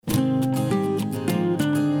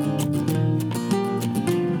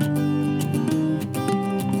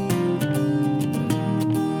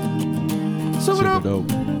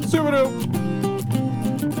Super dope.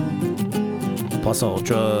 Plus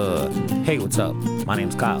Ultra. Hey, what's up? My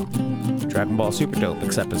name's Kyle. Dragon Ball Super Dope,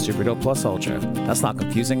 except it's Super Dope Plus Ultra. That's not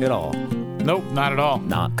confusing at all. Nope, not at all.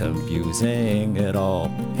 Not confusing at all.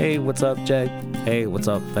 Hey, what's up, Jay? Hey, what's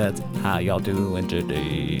up, Feds? How y'all doing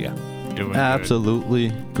today? Doing Absolutely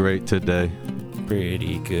great today.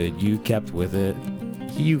 Pretty good. You kept with it.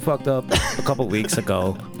 You fucked up a couple weeks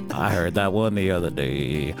ago. I heard that one the other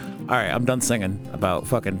day. All right, I'm done singing about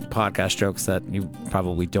fucking podcast jokes that you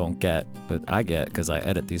probably don't get, but I get because I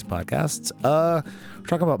edit these podcasts. We're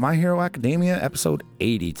talking about My Hero Academia, episode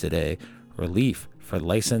 80 today. Relief for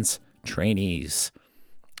licensed trainees.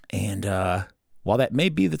 And while that may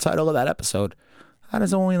be the title of that episode, that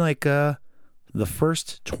is only like the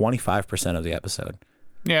first 25% of the episode.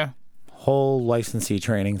 Yeah. Whole licensee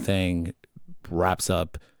training thing wraps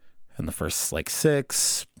up in the first like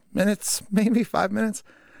 6 minutes, maybe 5 minutes.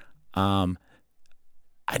 I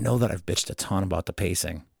know that I've bitched a ton about the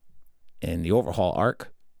pacing in the overhaul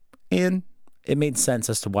arc, and it made sense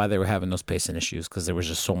as to why they were having those pacing issues because there was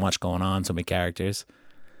just so much going on, so many characters.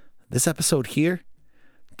 This episode here,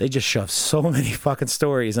 they just shoved so many fucking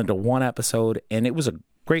stories into one episode, and it was a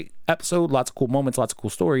great episode, lots of cool moments, lots of cool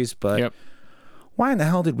stories, but why in the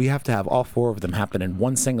hell did we have to have all 4 of them happen in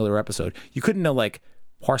one singular episode? You couldn't have like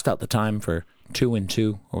parsed out the time for 2 and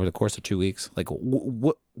 2 over the course of 2 weeks. Like,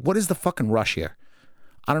 what is the fucking rush here?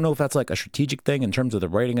 I don't know if that's like a strategic thing in terms of the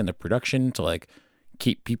writing and the production to like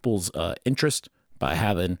keep people's interest by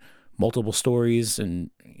having multiple stories,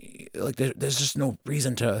 and like there's just no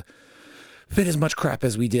reason to fit as much crap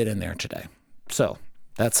as we did in there today. So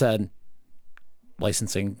that said,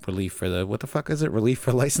 licensing relief for the, what the fuck is it? Relief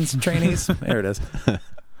for licensed trainees? There it is.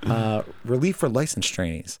 Relief for licensed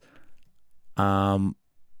trainees. All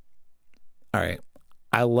right.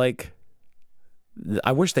 I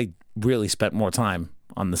wish they really spent more time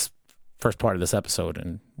on this first part of this episode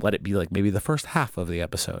and let it be like maybe the first half of the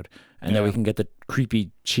episode. And then we can get the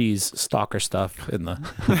creepy cheese stalker stuff in the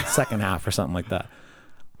second half or something like that.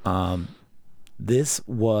 This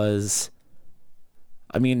was,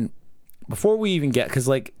 I mean, before we even get, because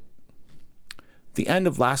like the end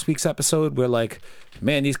of last week's episode, we're like,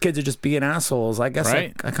 man, these kids are just being assholes. I guess I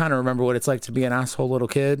kind of remember what it's like to be an asshole little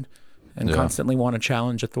kid and constantly want to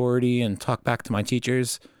challenge authority and talk back to my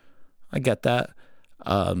teachers. I get that.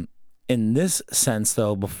 In this sense,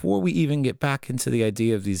 though, before we even get back into the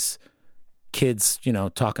idea of these kids, you know,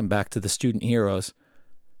 talking back to the student heroes,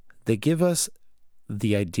 they give us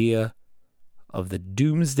the idea of the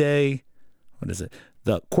doomsday, what is it?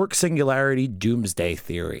 The quark singularity doomsday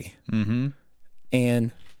theory. Mm-hmm.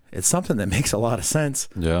 And it's something that makes a lot of sense.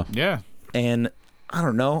 Yeah. Yeah. And I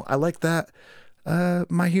don't know. I like that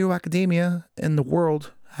My Hero Academia and the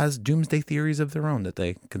world has doomsday theories of their own that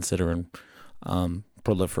they consider and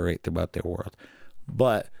proliferate throughout their world.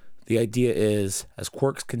 But the idea is as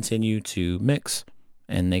quarks continue to mix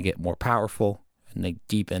and they get more powerful and they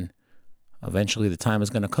deepen, eventually the time is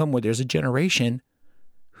going to come where there's a generation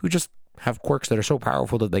who just have quirks that are so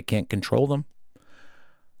powerful that they can't control them.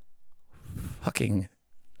 Fucking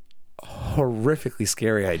horrifically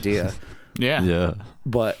scary idea. Yeah.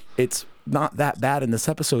 But it's not that bad in this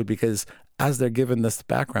episode because as they're given this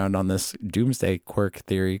background on this doomsday quark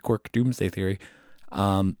doomsday theory,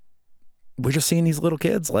 we're just seeing these little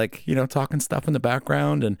kids like, you know, talking stuff in the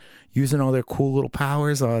background and using all their cool little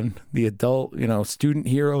powers on the adult, you know, student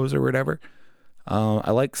heroes or whatever.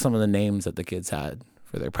 I like some of the names that the kids had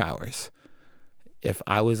for their powers. If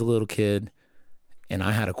I was a little kid and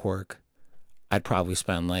I had a quirk, I'd probably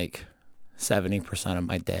spend like 70% of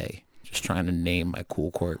my day just trying to name my cool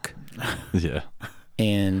quirk. Yeah.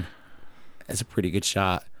 And as a pretty good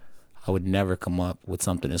shot, I would never come up with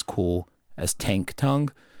something as cool as Tank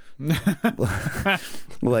Tongue.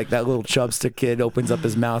 Like that little chubster kid opens up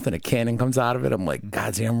his mouth and a cannon comes out of it. I'm like,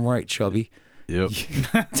 goddamn right, Chubby. Yep.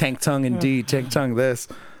 Tank Tongue indeed. Tank Tongue this.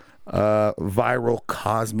 Viral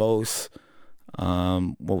Cosmos.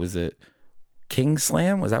 What was it? King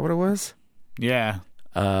Slam? Was that what it was? Yeah.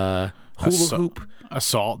 Hula Hoop.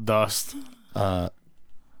 Assault Dust.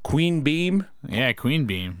 Queen Beam. Yeah, Queen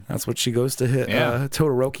Beam. That's what she goes to hit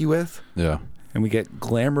Todoroki with. Yeah. And we get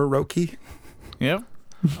Glamour Roki. Yep.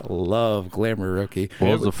 I love Glamour Roki.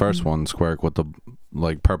 What was the first one, Squark, with the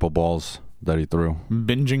like purple balls that he threw?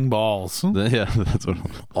 Binging balls. Yeah, that's what it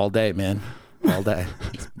was. All day, man. All day.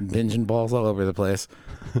 Binging balls all over the place.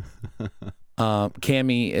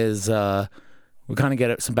 Cammy is, we kind of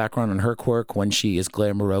get some background on her quirk when she is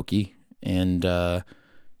Glamour Roki. And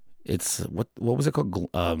it's, what was it called?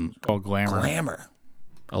 Called Glamour. Glamour.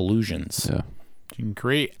 Illusions. Yeah. You can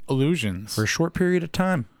create illusions. For a short period of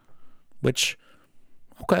time. Which,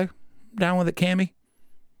 Okay, down with it, Cammy.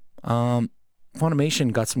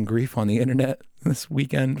 Funimation got some grief on the internet this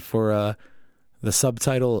weekend for the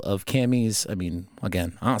subtitle of Cammy's. I mean,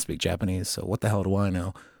 again, I don't speak Japanese, so what the hell do I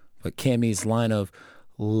know? But Cammy's line of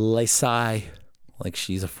 "Laissai," like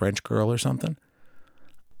she's a French girl or something.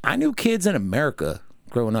 I knew kids in America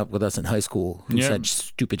growing up with us in high school who said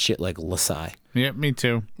stupid shit like "Laissai." Yep, me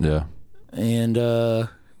too. Yeah. And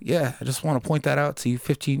yeah, I just want to point that out to you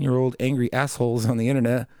 15-year-old angry assholes on the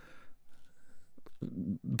internet.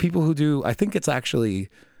 People who do, I think it's actually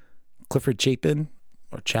Clifford Chapin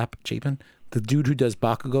or Chapin, the dude who does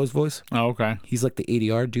Bakugo's voice. Oh, okay. He's like the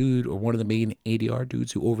ADR dude or one of the main ADR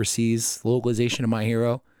dudes who oversees the localization of My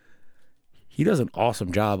Hero. He does an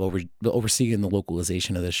awesome job overseeing the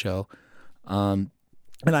localization of this show. And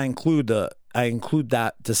I include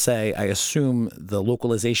that to say I assume the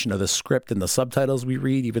localization of the script and the subtitles we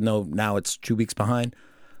read, even though now it's 2 weeks behind,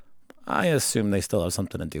 I assume they still have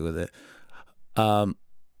something to do with it.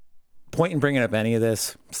 Point in bringing up any of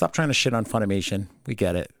this, stop trying to shit on Funimation. We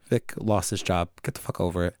get it. Vic lost his job. Get the fuck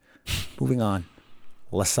over it. Moving on.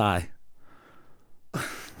 Lasai.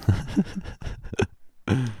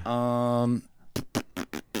 I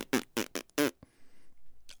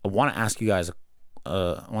want to ask you guys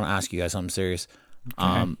something serious.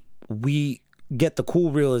 Okay. We get the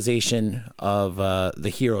cool realization of the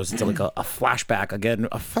heroes. It's like a flashback. Again,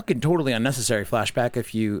 a fucking totally unnecessary flashback.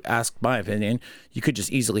 If you ask my opinion, you could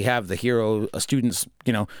just easily have the hero, students,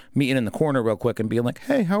 meeting in the corner real quick and being like,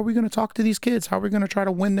 hey, how are we going to talk to these kids? How are we going to try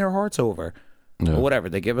to win their hearts over? Yeah. Or whatever.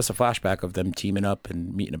 They give us a flashback of them teaming up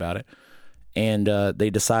and meeting about it. And they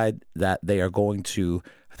decide that they are going to,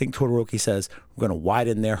 I think Todoroki says, we're going to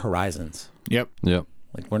widen their horizons. Yep. Yep.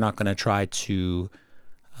 Like, we're not going to try to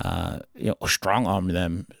strong arm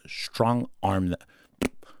them.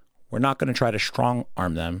 We're not going to try to strong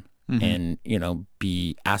arm them and,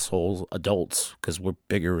 be assholes adults because we're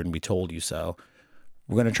bigger and we told you so.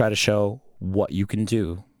 We're going to try to show what you can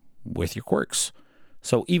do with your quirks.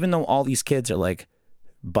 So even though all these kids are like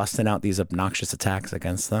busting out these obnoxious attacks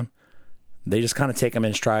against them, they just kind of take them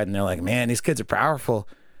in stride and they're like, man, these kids are powerful.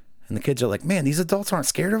 And the kids are like, man, these adults aren't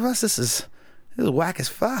scared of us. This is whack as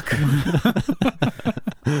fuck.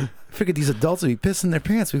 I figured these adults would be pissing their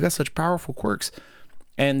pants. We've got such powerful quirks.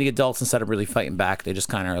 And the adults, instead of really fighting back, they just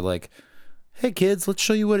kind of are like, hey, kids, let's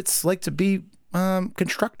show you what it's like to be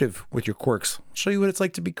constructive with your quirks. Let's show you what it's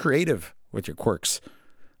like to be creative with your quirks.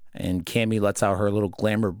 And Cammy lets out her little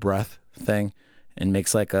glamour breath thing and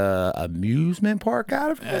makes like a amusement park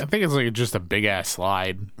out of it. I think it's like just a big ass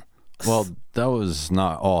slide. Well, that was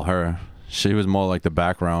not all her. She was more like the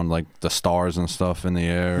background, like the stars and stuff in the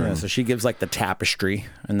air. Yeah, and so she gives like the tapestry,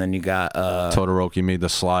 and then you got Todoroki made the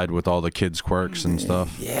slide with all the kids' quirks and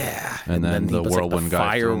stuff. yeah, And then he the puts, whirlwind the guy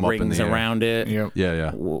fire threw him up in rings the air. around it. Yep.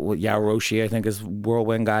 Yeah. Yaroshi, I think, is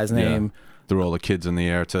whirlwind guy's name. Yeah. Threw all the kids in the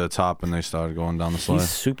air to the top, and they started going down the slide. He's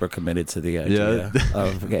super committed to the idea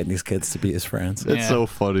of getting these kids to be his friends. It's Yeah. so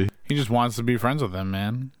funny. He just wants to be friends with them,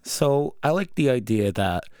 man. So I like the idea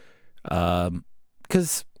that,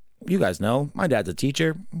 because you guys know, my dad's a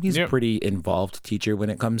teacher. He's a pretty involved teacher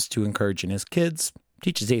when it comes to encouraging his kids.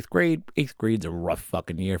 Teaches 8th grade. 8th grade's a rough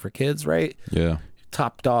fucking year for kids, right? Yeah.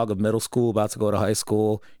 Top dog of middle school, about to go to high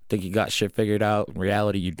school. Think you got shit figured out. In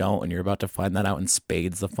reality, you don't, and you're about to find that out in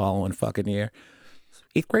spades the following fucking year.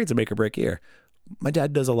 8th grade's a make or break year. My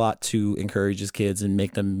dad does a lot to encourage his kids and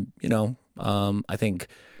make them, I think,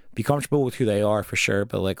 be comfortable with who they are for sure,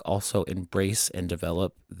 but like also embrace and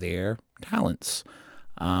develop their talents.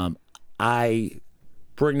 I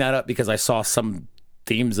bring that up because I saw some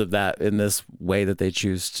themes of that in this way that they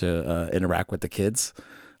choose to interact with the kids.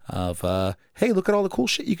 Of hey, look at all the cool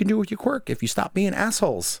shit you can do with your quirk if you stop being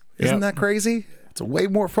assholes. Isn't that crazy? It's way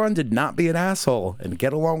more fun to not be an asshole and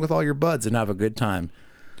get along with all your buds and have a good time.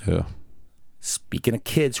 Yeah. Speaking of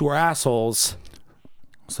kids who are assholes,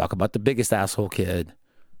 let's talk about the biggest asshole kid.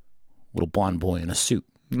 Little blonde boy in a suit.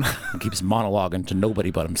 He keeps monologuing to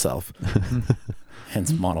nobody but himself.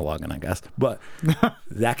 Hence monologuing, I guess. But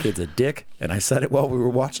that kid's a dick, and I said it while we were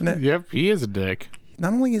watching it. Yep, he is a dick.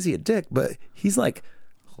 Not only is he a dick, but he's like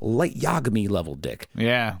light Yagami level dick.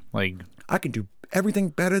 Yeah, like I can do everything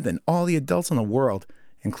better than all the adults in the world,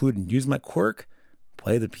 including use my quirk,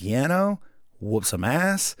 play the piano, whoop some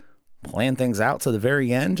ass, plan things out to the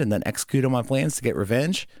very end, and then execute on my plans to get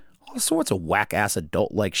revenge. All sorts of whack-ass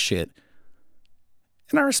adult-like shit.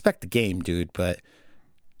 And I respect the game, dude, but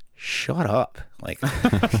shut up. Like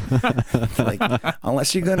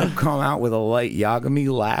unless you're going to come out with a light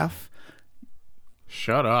Yagami laugh,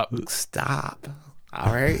 shut up. stop.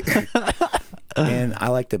 All right? And I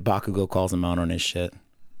like that Bakugo calls him out on his shit.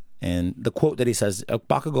 And the quote that he says,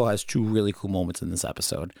 Bakugo has two really cool moments in this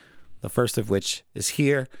episode. The first of which is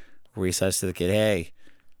here, where he says to the kid, hey,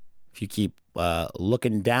 if you keep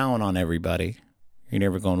looking down on everybody, you're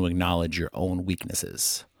never going to acknowledge your own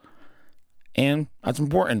weaknesses. And that's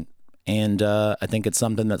important. And I think it's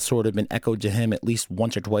something that's sort of been echoed to him at least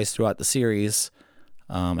once or twice throughout the series.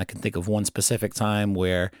 I can think of one specific time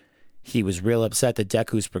where he was real upset that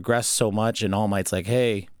Deku's progressed so much, and All Might's like,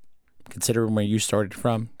 hey, considering where you started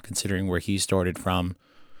from, considering where he started from,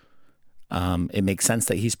 it makes sense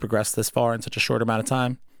that he's progressed this far in such a short amount of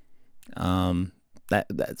time.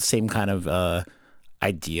 That same kind of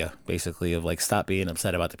idea, basically, of like, stop being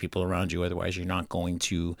upset about the people around you, otherwise you're not going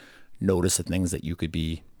to notice the things that you could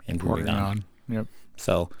be improving on. Yep.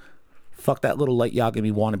 So, fuck that little Light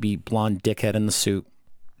Yagami wannabe blonde dickhead in the suit.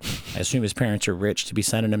 I assume his parents are rich to be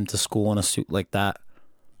sending him to school in a suit like that.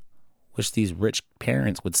 Wish these rich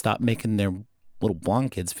parents would stop making their little blonde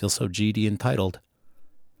kids feel so GD entitled.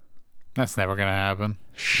 That's never gonna happen.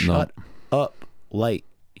 Shut up, Light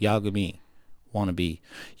Yagami wannabe.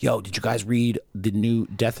 Yo, did you guys read the new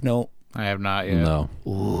Death Note? I have not yet. No.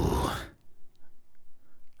 Ooh.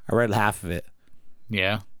 I read half of it.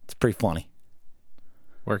 Yeah. It's pretty funny.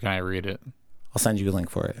 Where can I read it? I'll send you a link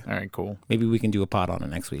for it. All right, cool. Maybe we can do a pod on it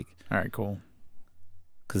next week. All right, cool.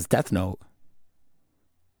 Because Death Note,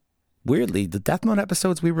 weirdly, the Death Note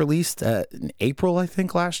episodes we released in April, I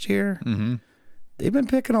think, last year, they've been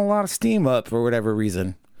picking a lot of steam up for whatever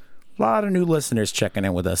reason. A lot of new listeners checking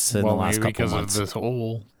in with us in the last maybe couple because months. of this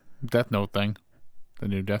whole Death Note thing, the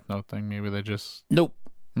new Death Note thing. Maybe they just Nope.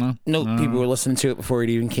 no. People were listening to it before it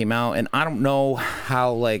even came out, and I don't know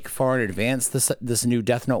how like far in advance this new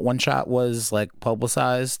Death Note one shot was like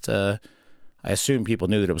publicized. I assume people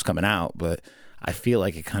knew that it was coming out, but I feel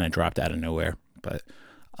like it kind of dropped out of nowhere. But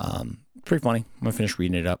pretty funny. I'm gonna finish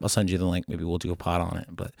reading it up. I'll send you the link. Maybe we'll do a pod on it.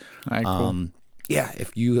 But All right, cool. yeah,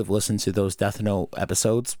 if you have listened to those Death Note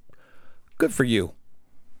episodes, good for you.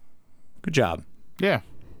 Good job. Yeah.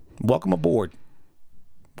 Welcome aboard.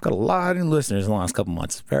 Got a lot of new listeners in the last couple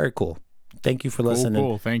months. Very cool. Thank you for listening.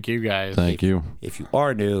 Cool. Thank you guys. Thank you. If you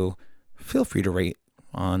are new, feel free to rate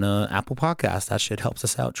on Apple Podcast. That shit helps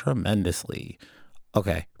us out tremendously.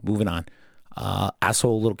 Okay, moving on.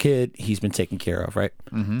 Asshole little kid, he's been taken care of, right?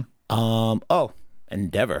 Mm-hmm. Oh,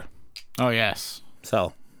 Endeavor. Oh yes.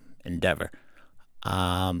 So, Endeavor.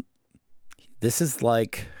 This is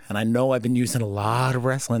like, and I know I've been using a lot of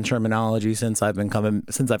wrestling terminology since I've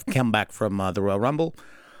come back from the Royal Rumble.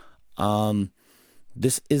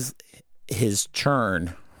 This is his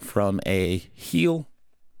turn from a heel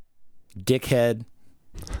dickhead,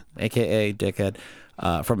 aka dickhead,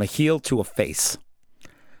 from a heel to a face.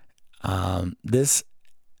 This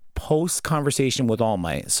post conversation with All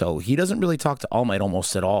Might, so he doesn't really talk to All Might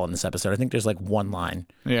almost at all in this episode. I think there's like one line.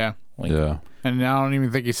 Yeah. Yeah. And I don't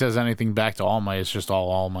even think he says anything back to All Might. It's just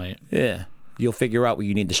All Might. Yeah. You'll figure out what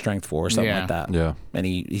you need the strength for or something like that. Yeah. And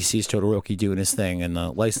he sees Todoroki doing his thing and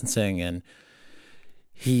the licensing, and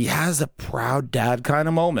he has a proud dad kind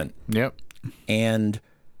of moment. Yep. And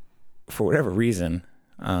for whatever reason,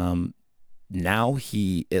 now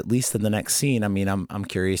he, at least in the next scene, I mean, I'm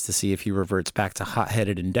curious to see if he reverts back to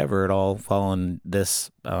hot-headed Endeavor at all following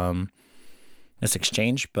this this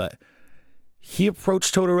exchange, but he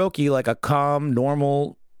approached Todoroki like a calm,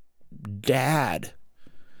 normal dad.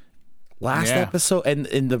 Last episode,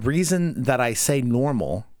 and the reason that I say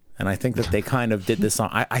normal, and I think that they kind of did this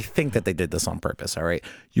on, I think that they did this on purpose, all right?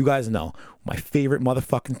 You guys know my favorite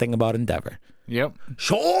motherfucking thing about Endeavor. Yep.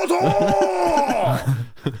 Shoto!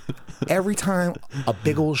 Every time a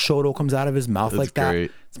big old Shoto comes out of his mouth like that,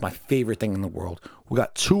 great. it's my favorite thing in the world. We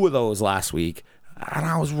got 2 of those last week, and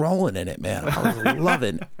I was rolling in it, man. I was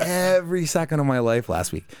loving every second of my life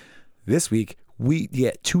last week. This week, we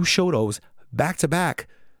get 2 Shotos back to back.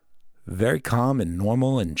 Very calm and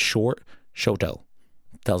normal and short. Shoto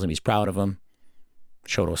tells him he's proud of him.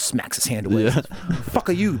 Shoto smacks his hand away. Yeah. Fuck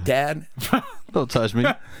are you, Dad? Don't touch me.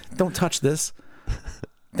 Don't touch this.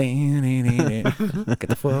 Get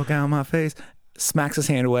the fuck out of my face. Smacks his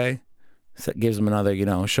hand away. Gives him another,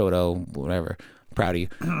 Shoto, whatever. Proud of you.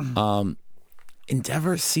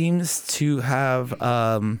 Endeavor seems to have.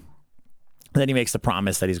 Then he makes the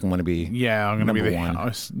promise that he's going to be. Yeah, I'm gonna be the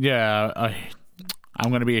one. Yeah, I'm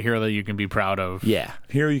gonna be a hero that you can be proud of. Yeah,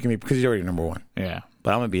 hero you can be because he's already number 1. Yeah,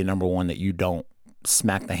 but I'm gonna be a number 1 that you don't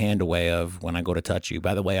smack the hand away of when I go to touch you.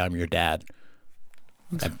 By the way, I'm your dad.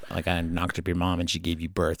 I knocked up your mom and she gave you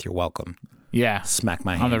birth. You're welcome. Yeah, Smack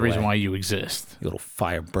my hand I'm the reason away. why you exist. You little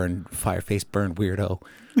fire face burned weirdo.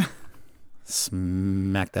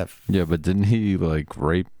 Smack that. Yeah, but didn't he like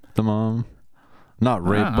rape the mom? Not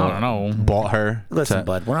rape, I but don't know. bought her. Listen,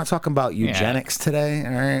 bud, we're not talking about eugenics today,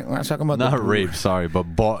 all right? We're not talking about Not the rape, sorry, but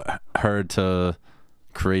bought her to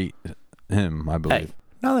create him, I believe. Hey,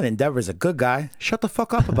 now that Endeavor's a good guy, shut the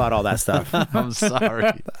fuck up about all that stuff. I'm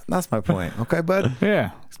sorry. That's my point, okay, bud?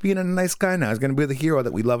 Yeah. He's being a nice guy now. He's going to be the hero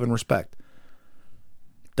that we love and respect.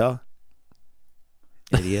 Duh.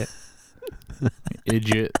 Idiot.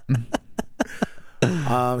 Idiot.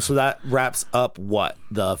 So that wraps up what?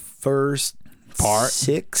 The first Part.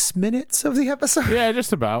 6 minutes of the episode? Yeah,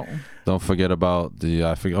 just about. Don't forget about the,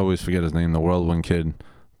 always forget his name, the whirlwind kid.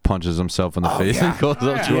 Punches himself in the face and goes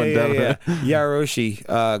up to Endeavor.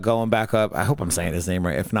 Yaroshi, going back up. I hope I'm saying his name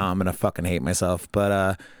right. If not, I'm going to fucking hate myself.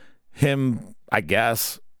 But him, I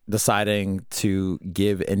guess, deciding to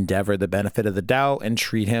give Endeavor the benefit of the doubt and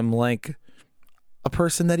treat him like a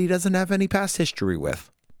person that he doesn't have any past history with.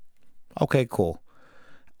 Okay, cool.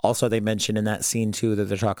 Also, they mentioned in that scene, too, that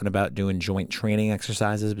they're talking about doing joint training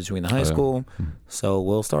exercises between the high school. So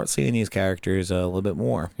we'll start seeing these characters a little bit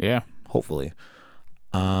more. Yeah. Hopefully.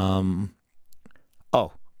 All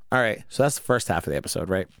right. So that's the first half of the episode,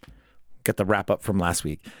 right? Get the wrap up from last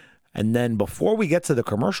week. And then before we get to the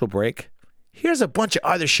commercial break, here's a bunch of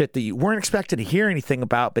other shit that you weren't expecting to hear anything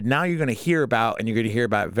about, but now you're going to hear about, and you're going to hear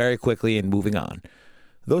about very quickly and moving on.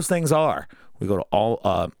 Those things are, we go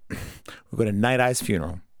to Night Eye's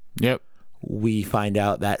funeral. Yep. We find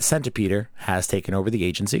out that Centipeder has taken over the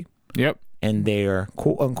agency, Yep. and they are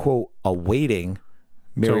quote unquote awaiting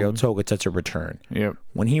Mirio Togata to return. Yep.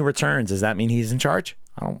 When he returns, does that mean he's in charge?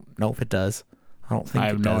 I don't know if it does. I don't think I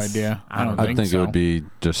have it no does. idea. I don't I I think think so. it would be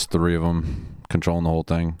just 3 of them controlling the whole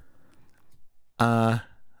thing. I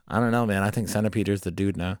don't know, man. I think Centipeder's the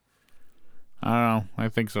dude now. I don't know. I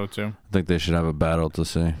think so too. I think they should have a battle to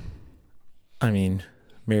see. I mean,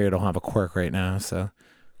 Mirio don't have a quirk right now, so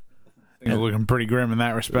You're looking pretty grim in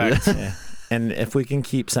that respect. yeah. And if we can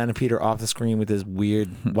keep Centipeder off the screen with his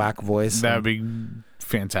weird whack voice, That would be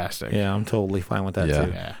fantastic. yeah, I'm totally fine with that Yeah.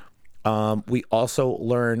 too. Yeah. We also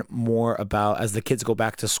learn more about, as the kids go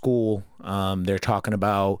back to school, they're talking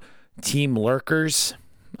about team lurkers.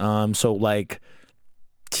 So like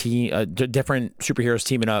different superheroes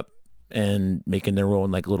teaming up and making their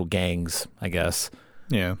own like little gangs, I guess.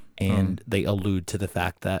 Yeah. And they allude to the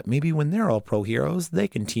fact that maybe when they're all pro heroes, they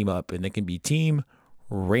can team up and they can be Team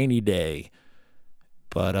Rainy Day.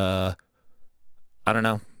 But I don't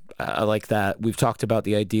know. I like that. We've talked about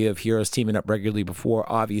the idea of heroes teaming up regularly before.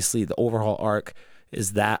 Obviously, the overhaul arc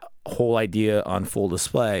is that whole idea on full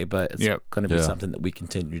display, but it's going to be something that we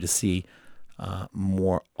continue to see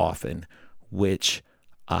more often, which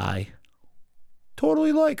I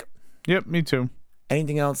totally like. Yep, me too.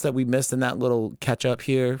 Anything else that we missed in that little catch up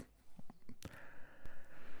here?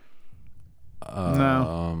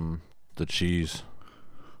 No. The cheese.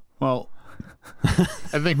 Well,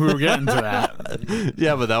 I think we were getting to that.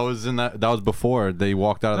 Yeah, but that was before they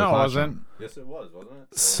walked out of the No, it classroom. wasn't. Yes, it was, wasn't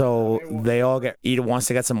it? So they all Ida wants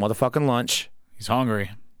to get some motherfucking lunch, He's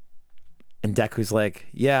hungry. and Deku's like,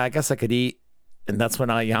 "Yeah, I guess I could eat." And that's when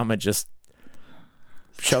Aoyama just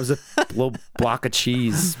shoves a little block of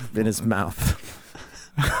cheese in his mouth.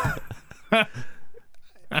 I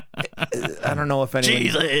don't know if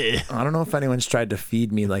anyone's tried to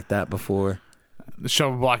feed me like that before.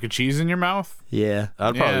 Shove a block of cheese in your mouth? Yeah,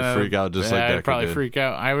 I'd probably freak out just like that. I'd probably freak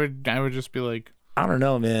out. I would just be like, I don't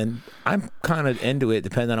know, man. I'm kind of into it,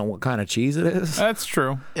 depending on what kind of cheese it is. that's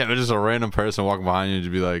true. Yeah, but just a random person walking behind you and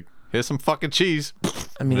just be like, "Here's some fucking cheese."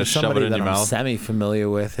 I mean, Just shove somebody it in that your I'm mouth. semi-familiar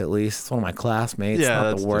with, at least. It's one of my classmates. Yeah, It's not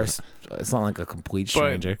that's the worst. It's not like a complete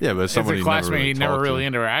stranger. Yeah, but It's somebody a classmate he never talked to. really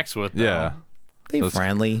interacts with. Though. Yeah, They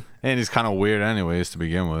friendly. and he's kind of weird anyways to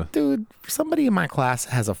begin with. Dude, somebody in my class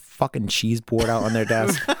has a fucking cheese board out on their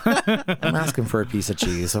desk. I'm asking for a piece of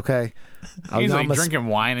cheese, okay? He's like Aoyama drinking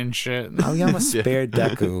wine and shit. Aoyama spared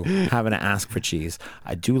Deku having to ask for cheese.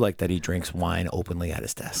 I do like that he drinks wine openly at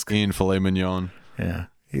his desk. Eating filet mignon. Yeah.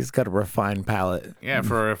 He's got a refined palate. Yeah,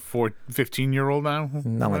 for a 15-year-old now.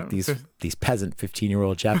 Not like these peasant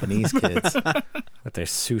 15-year-old Japanese kids with their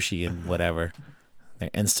sushi and whatever. Their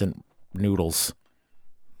instant noodles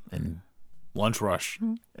and Lunch rush.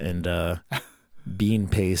 and bean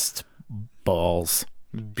paste balls.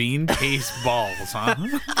 Bean paste balls, huh?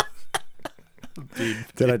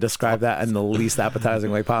 Did I describe that in the least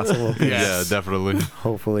appetizing way possible? Yes. Yeah, definitely.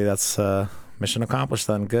 Hopefully that's mission accomplished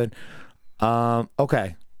then. Good.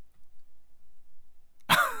 Okay.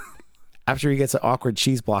 After he gets an awkward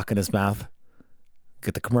cheese block in his mouth,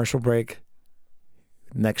 get the commercial break.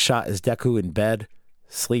 Next shot is Deku in bed,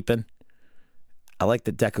 sleeping. I like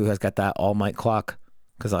that Deku has got that All Might clock,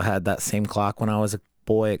 because I had that same clock when I was a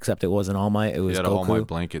boy, except it wasn't All Might. It He was had a Goku. All Might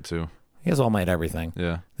blanket too. He has All Might everything.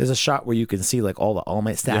 Yeah. There's a shot where you can see like all the All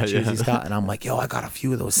Might statues yeah. he's got, and I'm like, yo, I got a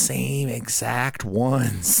few of those same exact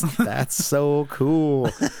ones. That's so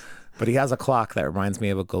cool. But he has a clock that reminds me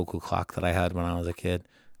of a Goku clock that I had when I was a kid.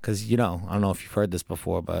 Because, I don't know if you've heard this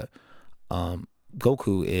before, but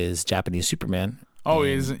Goku is Japanese Superman. Oh,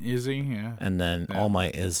 is he? Yeah. And then All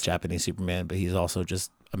Might is Japanese Superman, but he's also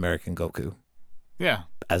just American Goku, Yeah.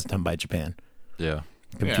 as done by Japan. Yeah.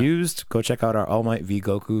 Confused? Go check out our All Might v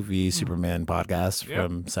Goku v Superman podcast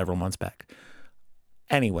from several months back.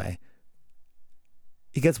 Anyway,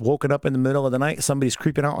 he gets woken up in the middle of the night. Somebody's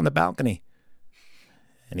creeping out on the balcony.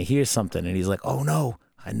 And he hears something, and he's like, oh no,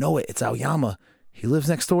 I know it. It's Aoyama. He lives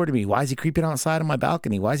next door to me. Why is he creeping outside of my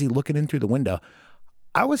balcony? Why is he looking in through the window?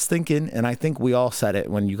 I was thinking, and I think we all said it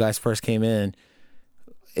when you guys first came in,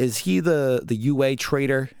 is he the UA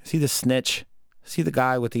traitor? Is he the snitch? Is he the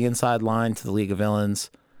guy with the inside line to the League of Villains?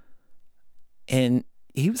 And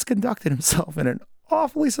he was conducting himself in an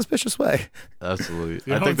awfully suspicious way. Absolutely.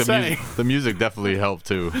 You I think don't the music definitely helped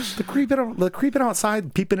too. The creeping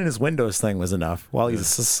outside, peeping in his windows thing was enough while he's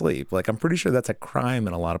asleep. Like, I'm pretty sure that's a crime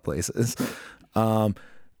in a lot of places.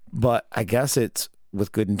 But I guess it's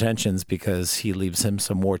with good intentions because he leaves him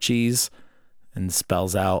some more cheese and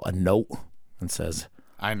spells out a note and says,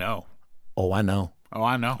 I know. oh, I know. Oh,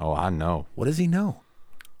 I know. Oh, I know. What does he know?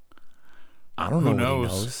 I don't know Who what he knows?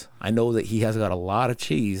 knows. I know that he has got a lot of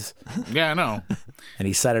cheese Yeah, I know. and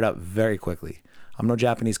he set it up very quickly. I'm no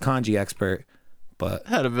Japanese kanji expert, but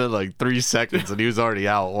Had it been like 3 seconds and he was already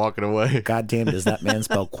out walking away. goddamn does that man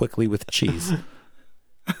spell quickly with cheese.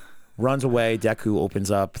 Runs away. Deku opens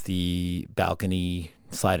up the balcony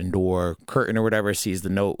sliding door curtain or whatever, sees the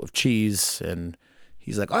note of cheese, and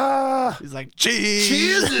he's like, ah! He's like,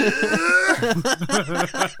 cheese.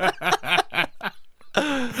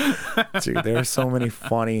 Dude, there are so many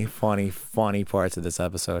funny parts of this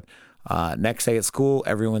episode. Next day at school,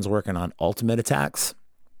 everyone's working on ultimate attacks.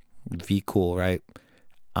 V cool, right?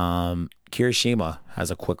 Kirishima has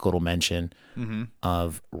a quick little mention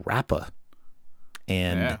of Rappa.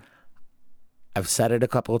 And Yeah. I've said it a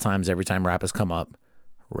couple of times every time Rappa's come up.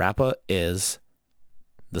 Rappa is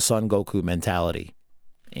the Son Goku mentality.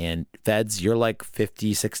 And Feds, you're like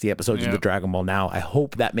 50, 60 episodes into Yep. Dragon Ball now. I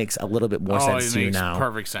hope that makes a little bit more sense it to you makes now.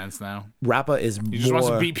 perfect sense now. Rappa is He just wants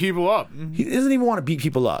to beat people up. He doesn't even want to beat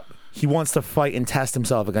people up. He wants to fight and test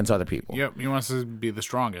himself against other people. Yep, he wants to be the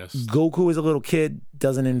strongest. Goku as a little kid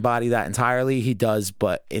doesn't embody that entirely. He does,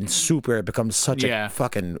 but in Super, it becomes such Yeah. a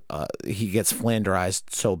fucking. He gets flanderized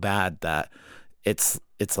so bad that it's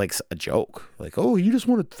like a joke. Like, oh, you just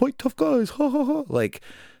want to fight tough guys, ha ha ha. Like,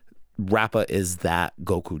 Rappa is that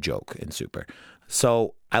Goku joke in Super.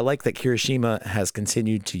 So I like that Kirishima has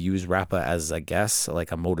continued to use Rappa as, I guess,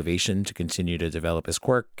 like a motivation to continue to develop his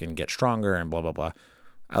quirk and get stronger and blah blah blah.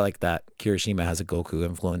 I like that Kirishima has a Goku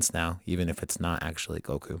influence now, even if it's not actually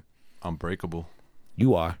Goku. Unbreakable.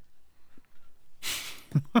 You are.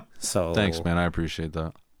 So Thanks, man. I appreciate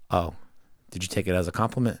that. Oh, did you take it as a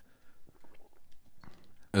compliment?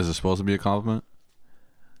 Is it supposed to be a compliment?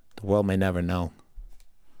 The world may never know.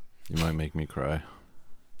 You might make me cry.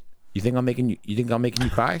 You think I'm making you? You think I'm making you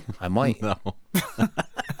cry? I might. No.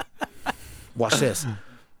 Watch this.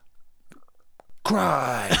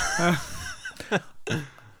 Cry.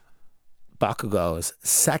 Bakugo's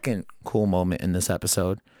second cool moment in this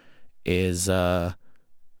episode is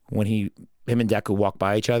when him and Deku walk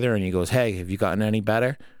by each other and he goes, "Hey, have you gotten any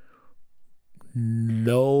better?"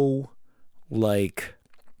 No, like,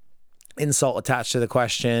 insult attached to the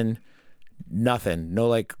question. Nothing. No,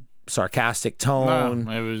 like, sarcastic tone.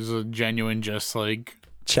 No, it was a genuine, just like,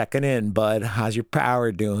 Checking in, bud. How's your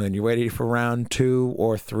power doing? You ready for round 2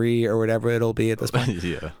 or 3 or whatever it'll be at this point?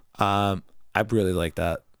 Yeah. I really like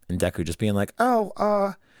that. And Deku just being like,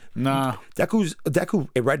 oh, nah. Deku,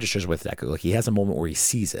 it registers with Deku. Like, he has a moment where he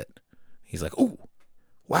sees it. He's like, oh,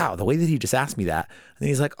 wow, the way that he just asked me that. And then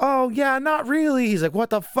he's like, oh, yeah, not really. He's like,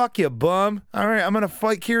 what the fuck, you bum? All right, I'm going to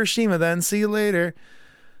fight Kirishima then. See you later.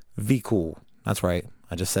 V cool. That's right.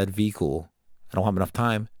 I just said V cool. I don't have enough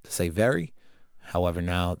time to say very. However,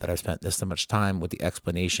 now that I've spent this much time with the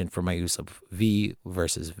explanation for my use of V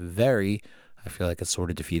versus very, I feel like it's sort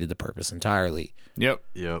of defeated the purpose entirely. Yep.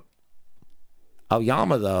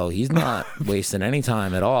 Aoyama, though, he's not wasting any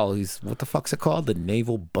time at all. He's, what the fuck's it called? The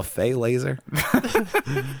naval buffet laser?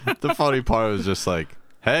 The funny part was just like,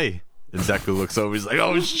 hey. And Deku looks over. He's like,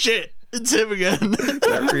 oh, shit. It's him again.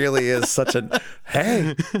 That really is such a,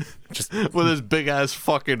 hey. Just With his big ass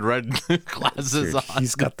fucking red glasses on.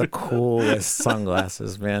 He's got the coolest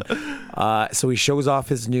sunglasses, man. So he shows off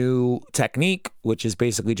his new technique, which is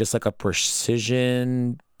basically just like a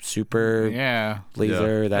precision super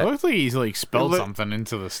laser. It That looks like he's like spelled It look- something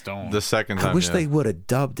into the stone. The second time, I wish they would have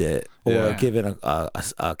dubbed it or Yeah. given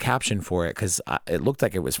a caption for it because it looked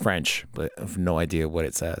like it was French, but I have no idea what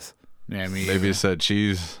it says. Yeah, Maybe it said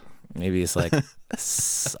cheese. Maybe it's like,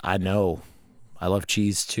 I know. I love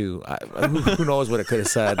cheese too. Who knows what it could have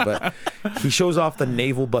said, but he shows off the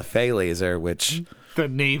naval buffet laser, which the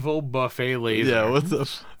naval buffet laser. Yeah, what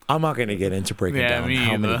the? I'm not going to get into breaking down me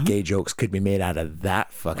how many either. gay jokes could be made out of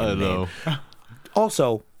that fucking I name. know.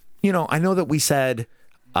 Also, I know that we said,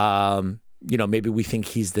 maybe we think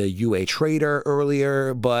he's the UA traitor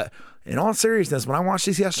earlier, but in all seriousness, when I watched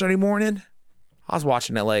this yesterday morning, I was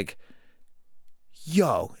watching it like,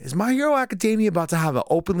 yo, is My Hero Academia about to have an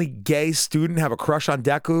openly gay student have a crush on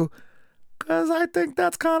Deku? Because I think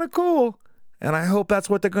that's kind of cool. And I hope that's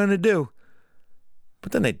what they're going to do.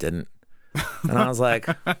 But then they didn't. And I was like,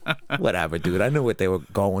 whatever, dude. I knew what they were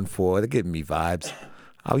going for. They're giving me vibes.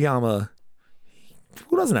 Aoyama,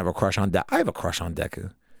 who doesn't have a crush on Deku? I have a crush on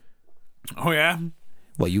Deku. Oh yeah.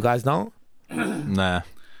 Well, you guys don't? Nah.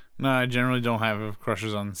 No, I generally don't have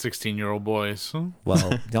crushes on 16-year-old boys.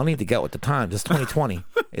 Well, y'all need to get with the times. It's 2020.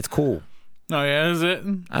 It's cool. Oh yeah, is it?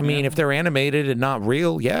 I mean, if they're animated and not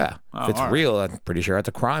real, yeah. Oh, If it's all right. real, I'm pretty sure that's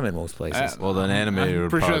a crime in most places. Well, then animated I'm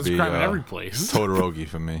would pretty sure probably that's a crime in be every place. Todoroki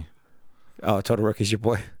for me. Oh, Todoroki's your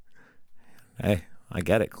boy. Hey, I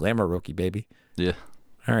get it. Glamour rookie, baby. Yeah.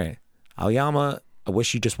 All right. Aoyama, I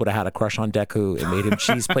wish you just would have had a crush on Deku and made him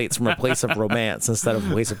cheese plates from a place of romance instead of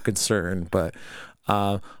a place of concern. But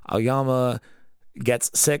Aoyama gets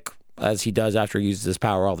sick, as he does after he uses his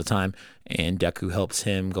power all the time, and Deku helps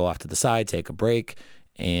him go off to the side, take a break,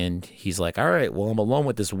 and he's like, all right, well, I'm alone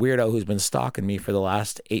with this weirdo who's been stalking me for the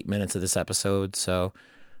last 8 minutes of this episode, so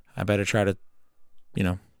I better try to,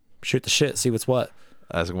 shoot the shit, see what's what.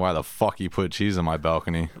 Asking why the fuck he put cheese on my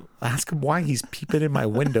balcony. Ask him why he's peeping in my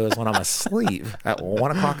windows when I'm asleep at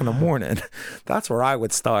 1 o'clock in the morning. That's where I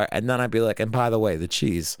would start. And then I'd be like, and by the way, the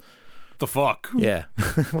cheese. The fuck? Yeah.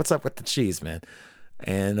 What's up with the cheese, man?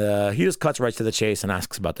 And he just cuts right to the chase and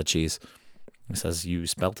asks about the cheese. He says, you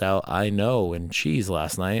spelt out I know and cheese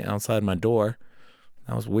last night outside my door.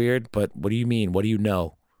 That was weird, but what do you mean? What do you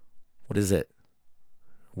know? What is it?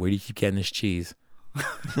 Where do you keep getting this cheese?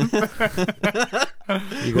 You're gonna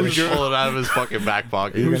pull it out of his fucking back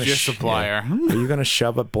pocket. Who's your supplier? Are you going to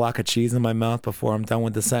shove a block of cheese in my mouth before I'm done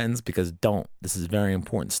with the sentence? Because don't. This is very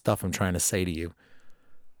important stuff I'm trying to say to you.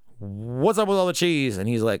 What's up with all the cheese? And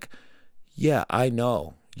he's like, yeah, I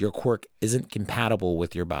know. Your quirk isn't compatible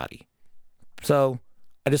with your body. So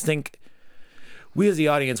I just think we as the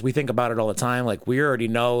audience, we think about it all the time. Like, we already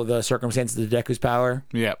know the circumstances of Deku's power.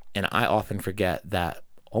 Yep. And I often forget that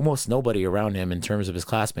almost nobody around him in terms of his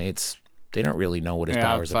classmates, they don't really know what his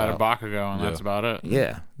power's outside about. of Bakugo, and that's about it.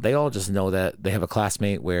 Yeah, they all just know that they have a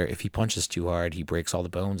classmate where if he punches too hard, he breaks all the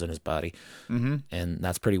bones in his body. Mm-hmm. And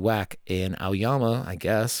that's pretty whack. And Aoyama, I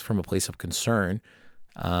guess, from a place of concern,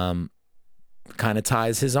 kind of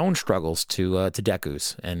ties his own struggles to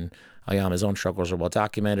Deku's. And Aoyama's own struggles are well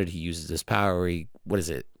documented. He uses his power.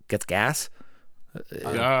 Gets gas?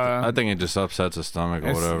 I think it just upsets his stomach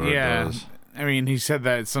or whatever it does. I mean, he said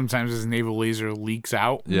that sometimes his naval laser leaks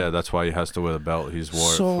out. Yeah, that's why he has to wear the belt. He's wore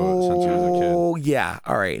it since he was a kid. So, yeah.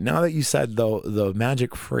 All right. Now that you said the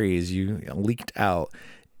magic phrase you leaked out,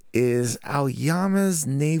 is Aoyama's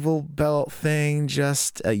naval belt thing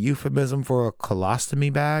just a euphemism for a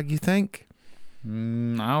colostomy bag, you think? I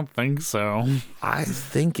don't think so. I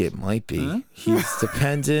think it might be. He's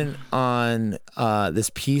dependent on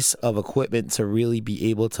this piece of equipment to really be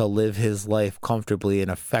able to live his life comfortably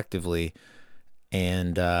and effectively.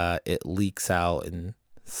 And it leaks out and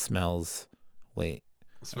smells. Wait.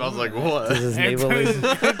 Smells like what? Does his navel leak?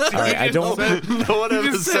 All right, I don't. No one ever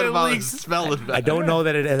just said said it about it leaks. smelling bad. I don't know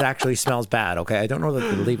that it actually smells bad. Okay, I don't know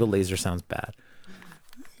that the naval laser sounds bad.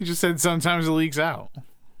 He just said sometimes it leaks out.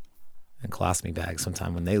 And colostomy bags,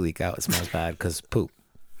 sometimes when they leak out, it smells bad because poop.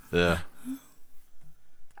 Yeah.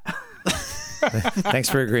 Thanks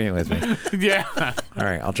for agreeing with me. Yeah. All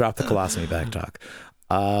right, I'll drop the colostomy bag talk.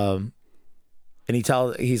 And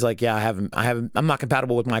he's like, yeah, I'm not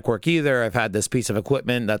compatible with my quirk either. I've had this piece of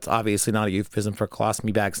equipment that's obviously not a euphemism for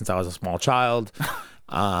colostomy bag since I was a small child.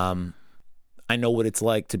 I know what it's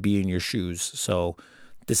like to be in your shoes. So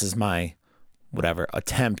this is my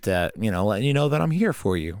attempt at, letting you know that I'm here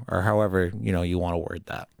for you, or however, you want to word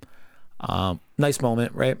that. Nice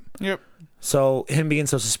moment, right? Yep. So him being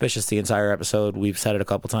so suspicious the entire episode, we've said it a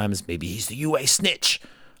couple times, maybe he's the UA snitch.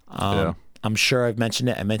 Yeah. I'm sure I've mentioned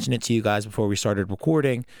it. I mentioned it to you guys before we started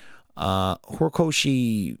recording.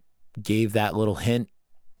 Horikoshi gave that little hint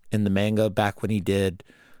in the manga back when he did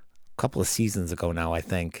a couple of seasons ago now, I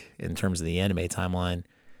think, in terms of the anime timeline.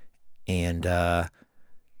 And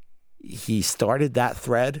he started that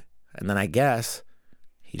thread, and then I guess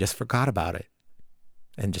he just forgot about it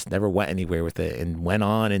and just never went anywhere with it, and went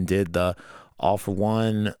on and did the All for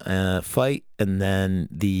One fight, and then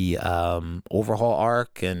the overhaul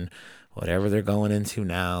arc and whatever they're going into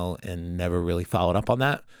now, and never really followed up on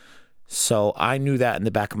that. So I knew that in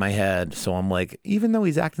the back of my head. So I'm like, even though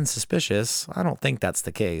he's acting suspicious, I don't think that's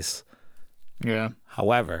the case. Yeah.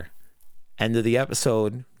 However, end of the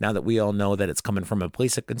episode, now that we all know that it's coming from a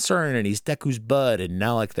place of concern and he's Deku's bud, and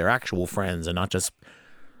now like they're actual friends and not just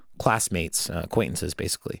classmates, acquaintances,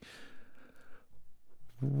 basically.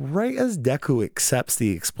 Right as Deku accepts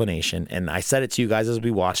the explanation, and I said it to you guys as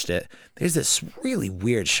we watched it, there's this really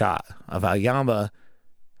weird shot of Aoyama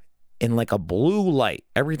in like a blue light.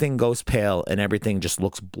 Everything goes pale and everything just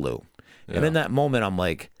looks blue. Yeah. And in that moment, I'm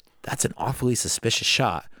like, that's an awfully suspicious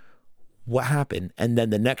shot. What happened? And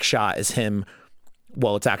then the next shot is him.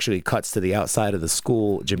 Well, it's actually cuts to the outside of the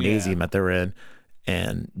school gymnasium that they're in,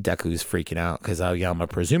 and Deku's freaking out because Aoyama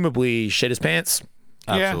presumably shit his pants.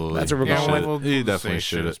 Absolutely. That's what we're going with. He definitely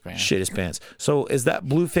shit his pants. Shit his pants. So is that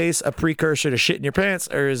blue face a precursor to shitting your pants,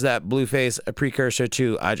 or is that blue face a precursor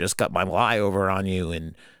to I just got my lie over on you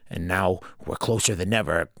and now we're closer than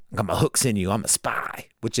ever. Got my hooks in you. I'm a spy.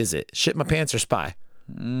 Which is it? Shit my pants or spy?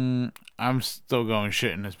 I'm still going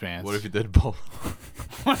shit in his pants. What if you did both?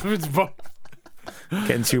 What if it's both?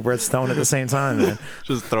 Getting two birds stoned at the same time, man.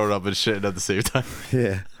 Just throw it up and shitting at the same time.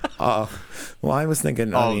 Yeah. Well, I was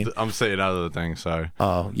thinking. I'm saying out of the thing. Sorry.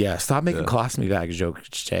 Oh yeah. Stop making colostomy bag jokes,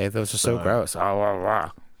 Jay. Those are so gross.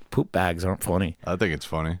 Poop bags aren't funny. I think it's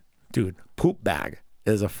funny. Dude, poop bag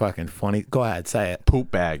is a fucking funny. Go ahead, say it.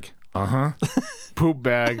 Poop bag. Poop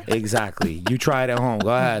bag. Exactly. You try it at home. Go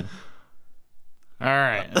ahead. All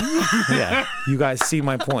right. Yeah. You guys see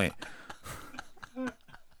my point.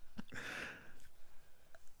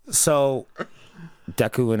 So,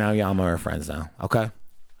 Deku and Aoyama are friends now. Okay.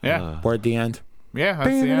 Yeah. We're at the end. Yeah, that's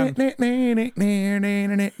the end.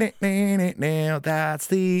 That's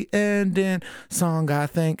the ending song, I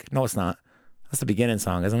think. No, it's not. That's the beginning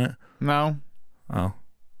song, isn't it? No. Oh.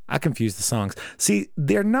 I confused the songs. See,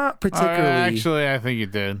 they're not particularly... actually, I think you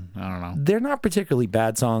did. I don't know. They're not particularly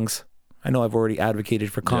bad songs. I know I've already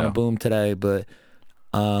advocated for Kana Boom today, but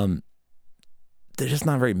they're just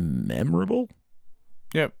not very memorable.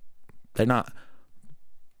 Yep. They're not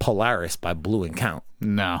Polaris by Blue and Count.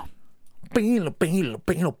 No. Still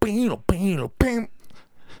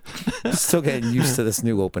getting used to this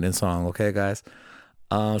new opening song, okay, guys?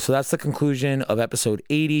 So that's the conclusion of episode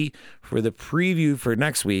 80. For the preview for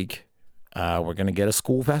next week, we're going to get a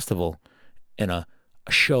school festival and a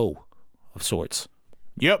show of sorts.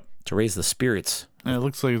 Yep. To raise the spirits. And it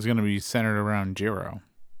looks like it's going to be centered around Jiro.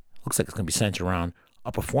 Looks like it's going to be centered around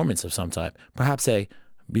a performance of some type. Perhaps a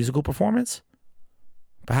musical performance.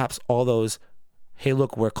 Perhaps all those, hey,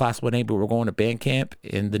 look, we're class 1A, but we're going to band camp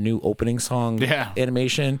in the new opening song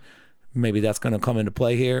animation. Maybe that's going to come into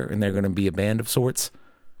play here, and they're going to be a band of sorts.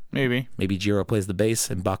 Maybe Jiro plays the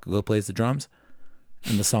bass and Bakugo plays the drums.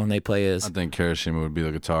 And the song they play is... I think Kirishima would be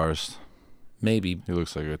the guitarist. Maybe. He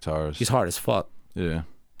looks like a guitarist. He's hard as fuck. Yeah.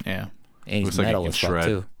 Yeah. And he's looks like metal he as can fuck, shred.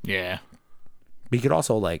 too. Yeah. But he could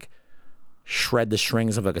also, like, shred the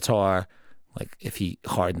strings of a guitar, like, if he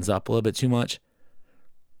hardens up a little bit too much.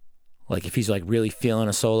 Like, if he's, like, really feeling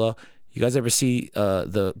a solo. You guys ever see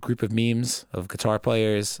the group of memes of guitar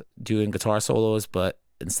players doing guitar solos, but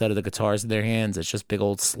instead of the guitars in their hands, it's just big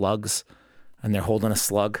old slugs, and they're holding a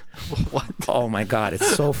slug? What? Oh, my God.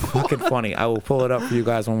 It's so fucking funny. I will pull it up for you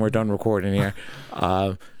guys when we're done recording here.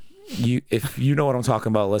 If you know what I'm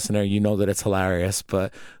talking about, listener, you know that it's hilarious.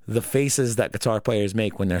 But the faces that guitar players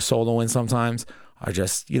make when they're soloing sometimes are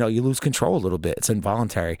just, you lose control a little bit. It's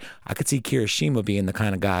involuntary. I could see Kirishima being the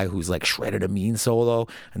kind of guy who's like shredded a mean solo,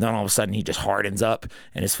 and then all of a sudden he just hardens up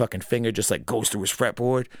and his fucking finger just like goes through his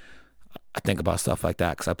fretboard. I think about stuff like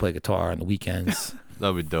that because I play guitar on the weekends.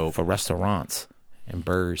 That'd be dope. For restaurants and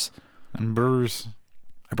bars. I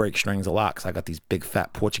break strings a lot because I got these big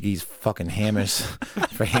fat Portuguese fucking hammers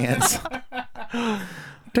for hands.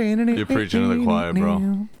 You're preaching to the choir,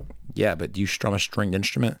 bro. Yeah, but do you strum a stringed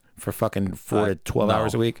instrument for fucking 4 to 12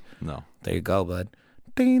 hours a week? No. There you go, bud.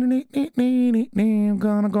 I'm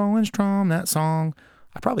gonna go and strum that song.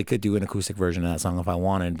 I probably could do an acoustic version of that song if I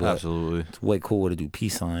wanted, but absolutely, it's way cooler to do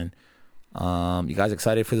peace sign. You guys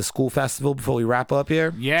excited for the school festival before we wrap up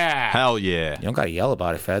here? Yeah. Hell yeah. You don't gotta yell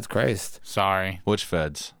about it, Feds. Christ. Sorry. Which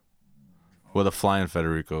Feds? Where the flying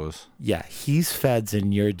Federicos? Yeah, he's Feds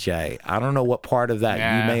and you're Jay. I don't know what part of that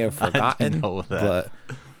you may have forgotten, but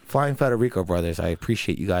Flying Federico Brothers, I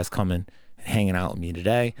appreciate you guys coming and hanging out with me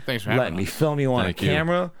today. Thanks for having letting me us. film you on Thank a you.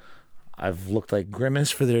 camera. I've looked like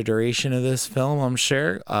Grimace for the duration of this film, I'm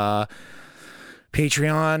sure.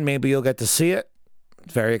 Patreon, maybe you'll get to see it.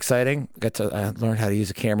 Very exciting. Got to learn how to use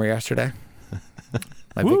a camera yesterday.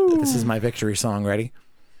 This is my victory song. Ready?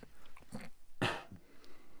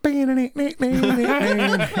 I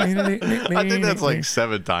think that's like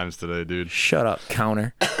 7 times today, dude. Shut up,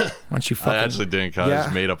 counter. Why don't you fucking... I actually didn't count. I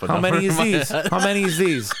just made up a How number. many is in my these? head. How many is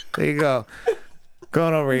these? There you go.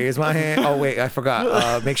 Going over here. Here's my hand. Oh, wait, I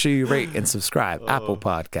forgot. Make sure you rate and subscribe. Apple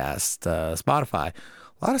Podcast, Spotify.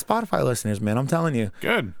 A lot of Spotify listeners, man. I'm telling you.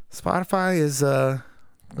 Good. Spotify is going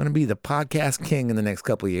to be the podcast king in the next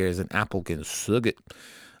couple of years, and Apple can sug it.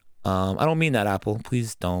 I don't mean that, Apple.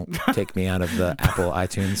 Please don't take me out of the Apple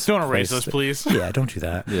iTunes. Don't erase place. us, please. Yeah, don't do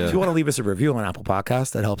that. Yeah. If you want to leave us a review on Apple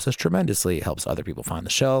Podcasts, that helps us tremendously. It helps other people find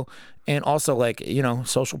the show. And also, like,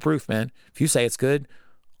 social proof, man. If you say it's good,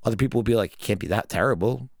 other people will be like, it can't be that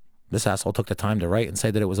terrible. This asshole took the time to write and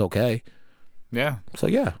say that it was okay. Yeah. So,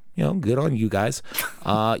 yeah, good on you guys.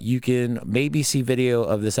 You can maybe see video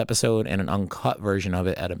of this episode and an uncut version of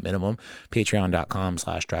it at a minimum.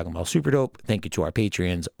 Patreon.com/Dragon Ball Super Dope. Thank you to our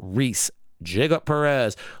Patreons, Reese, Jacob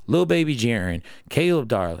Perez, Lil Baby Jaren, Caleb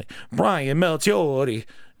Darling, Brian Melchiori,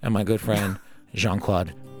 and my good friend,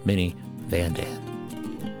 Jean-Claude Mini Van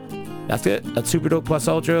Dam. That's it. That's Super Dope Plus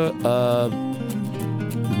Ultra.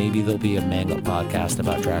 Maybe there'll be a manga podcast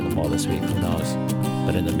about Dragon Ball this week. Who knows?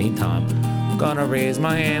 But in the meantime, gonna raise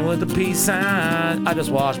my hand with the peace sign. I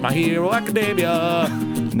just watched My Hero Academia.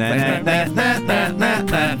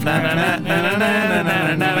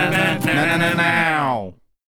 Now.